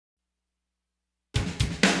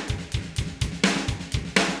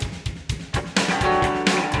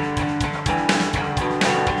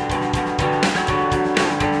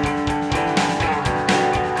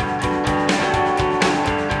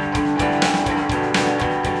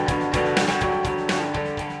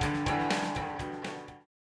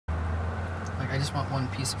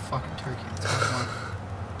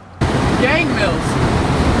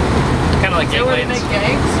like gang lanes. Make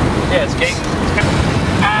gangs? Yeah, it's gang.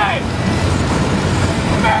 Hey!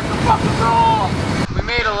 America fucking rule! We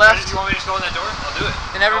made a left. You want me to just go in that door? I'll do it.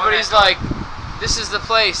 And everybody's like, this is the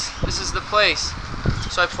place. This is the place.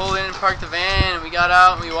 So I pulled in and parked the van, and we got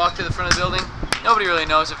out and we walked to the front of the building. Nobody really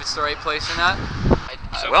knows if it's the right place or not.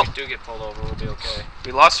 So well, if we do get pulled over, we'll be okay.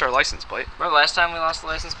 We lost our license plate. Remember last time we lost the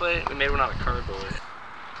license plate? We made one out of cardboard.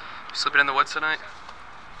 Slipping in the woods tonight?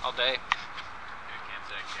 All day.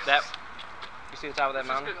 That, you see the top of that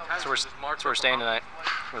mountain? That's where we're staying tonight.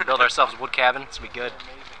 We're gonna build ourselves a wood cabin. It's gonna be good.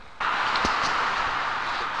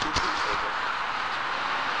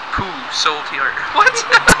 Pooh, soul healer. What?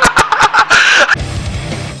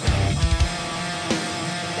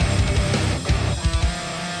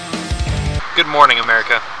 Good morning,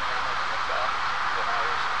 America.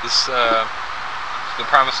 This the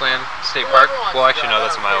Promised Land State Park. Well, actually, no,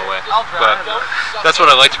 that's a mile away. But that's what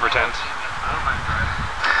I like to pretend.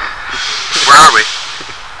 Where are we?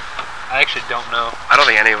 I actually don't know. I don't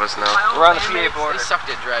think any of us know. We're on the PA border. They sucked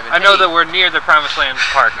at driving. I know that we're near the Promised Land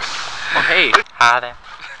Park. Oh, hey. Hi there.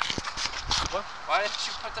 What? Why didn't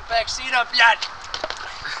you put the back seat up yet?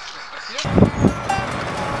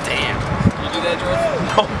 Damn. You do that, George?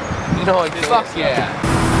 No, I didn't. Fuck yeah.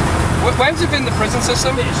 Why has it been the prison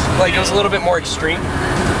system? Like, it was a little bit more extreme.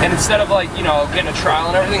 And instead of, like, you know, getting a trial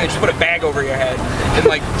and everything, they just put a bag over your head and,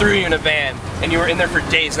 like, threw you in a van. And you were in there for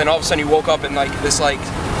days. And then all of a sudden you woke up in, like, this, like,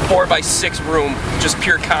 4x6 room, just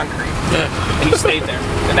pure concrete. And you stayed there.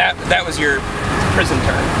 And that was your prison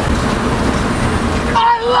term.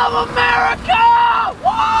 I love America!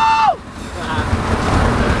 Whoa!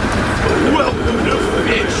 Welcome to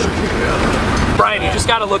Fish. Brian, you just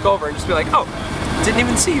gotta look over and just be like, oh, didn't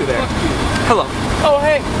even see you there. Hello. Oh,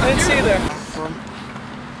 hey, I didn't see you there.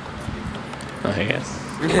 Oh, I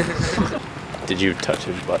guess. Did you touch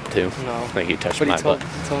his butt too? No. I think he touched But my he told butt.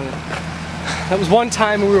 me. That was one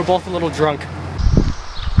time when we were both a little drunk. I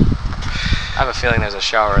have a feeling there's a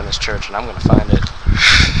shower in this church, and I'm gonna find it.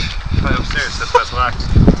 Probably upstairs. That's why it's locked.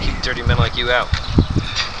 Keep dirty men like you out.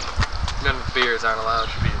 None of beards aren't allowed.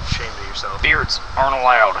 You should be ashamed of yourself. Beards aren't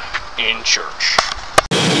allowed in church.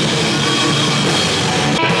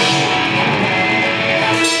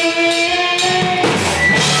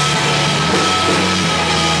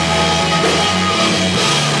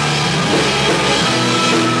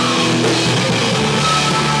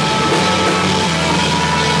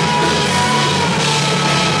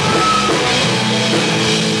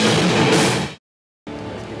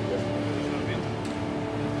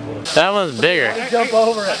 That one's bigger. Jump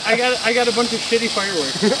over it. I got a bunch of shitty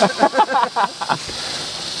fireworks.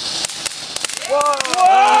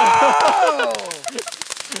 Whoa!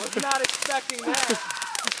 Was not expecting that.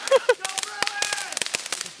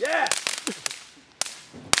 Yeah!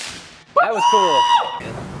 That was cool.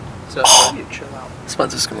 So, you chill out.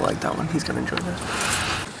 Spencer's gonna like that one. He's gonna enjoy that.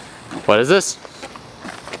 What is this?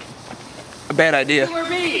 A bad idea. You or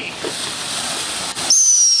me?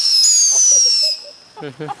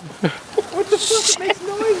 What the fuck? It makes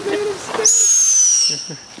noise, man.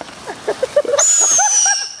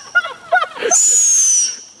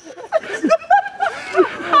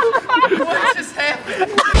 What just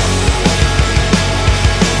happened?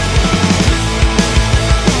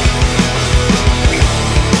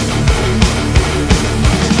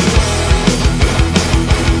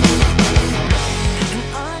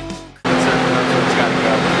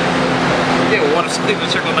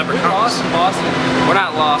 Circle never comes. Lost in Boston. We're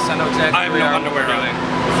not lost. I know exactly. I have no underwear on. I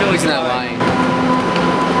feel like He's not lying.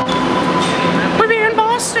 We're in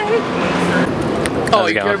Boston. Oh,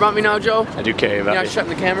 you care about me now, Joe? I do care about You're not you. shutting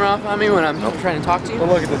the camera off on me when I'm trying to talk to you? Well,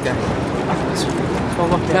 look at this guy.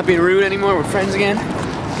 Not being rude anymore. We're friends again.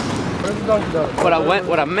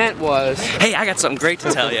 What I meant was. Hey, I got something great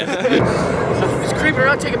to tell you. Just creeping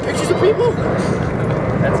around taking pictures of people?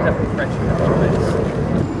 That's definitely French.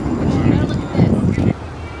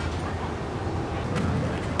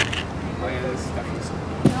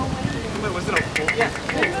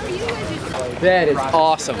 That is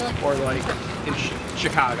awesome. Or like in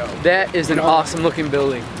Chicago. That is an awesome looking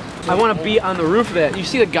building. I want to be on the roof of that. You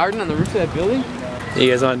see the garden on the roof of that building?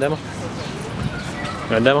 You guys want a demo?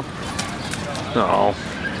 You want a demo? No.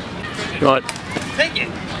 You want? Take it.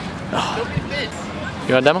 Oh.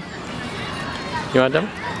 You want a demo? You want a demo?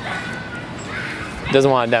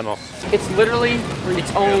 Doesn't want a demo. It's literally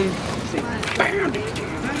its own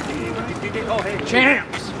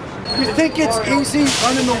champs. You think it's easy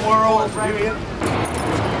running the world?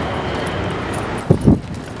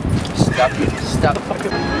 Stop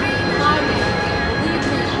fucking.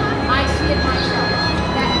 I see it myself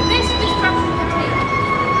that this destruction technique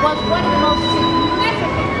was one of the most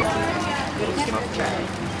significant.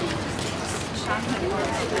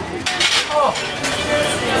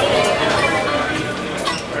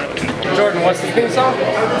 Jordan, what's the theme song?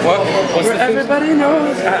 What? What's the everybody song?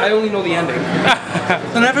 Knows. I only know the ending.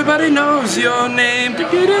 And everybody knows your name.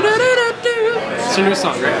 It's a new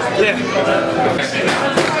song, right? Yeah.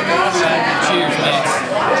 Cheers, man.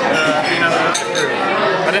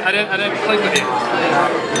 I didn't click with you.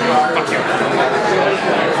 Fuck you.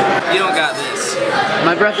 You don't got this.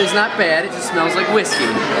 My breath is not bad, it just smells like whiskey.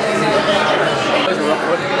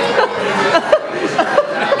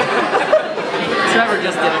 Trevor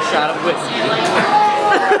just did a shot of whiskey.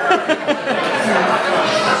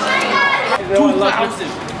 2,000.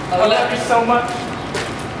 I love you so much.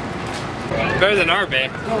 Better than our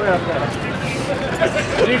band.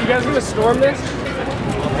 Dude, you guys gonna storm this?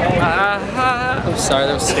 I'm sorry,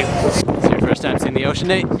 that was sick. Is it your first time seeing the ocean,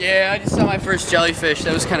 Nate? Yeah, I just saw my first jellyfish.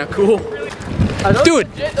 That was kind of cool. Dude,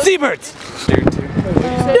 seabirds!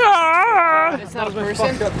 Yeah! It's not a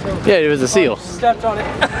person? Yeah, it was a seal. Stepped on it.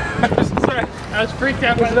 Sorry, I was freaked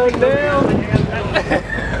out. There's no nail.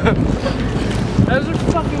 That was a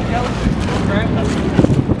fucking jellyfish, right?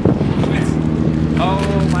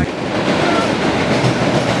 Oh my God.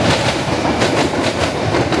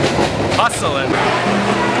 Hustling.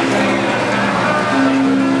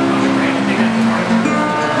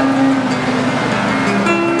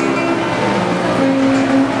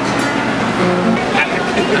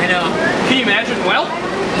 I know. Can you imagine? Well,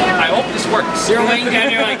 I hope this works. You're laying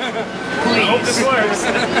down, you're like, please. I hope this works.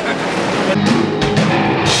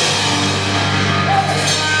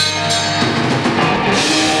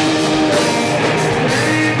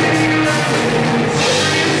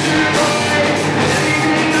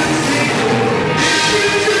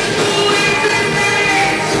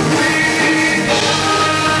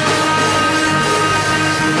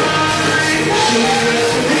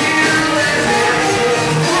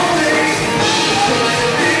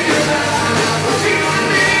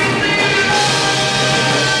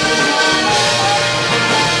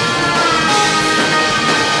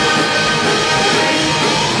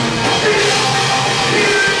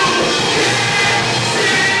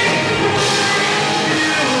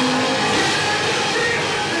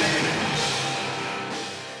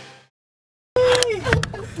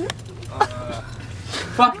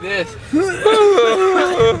 Fuck this.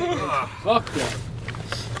 Fuck that.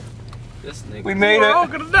 This nigga. We made it. We're all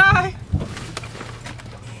gonna die.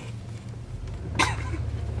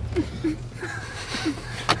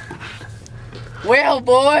 Well,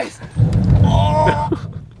 boys. Oh.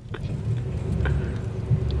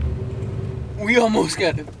 We almost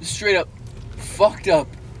got straight up fucked up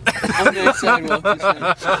on that sidewalk.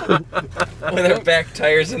 With our back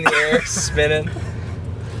tires in the air, spinning.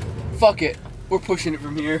 Fuck it. We're pushing it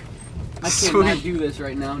from here. I cannot do this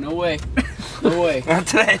right now. No way. No way. Not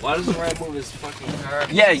today. Why doesn't Ryan move his fucking car?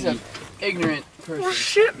 Yeah, He's an ignorant person. Well,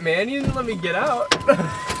 shit, man. You didn't let me get out. You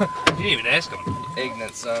didn't even ask him.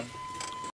 Ignorant son.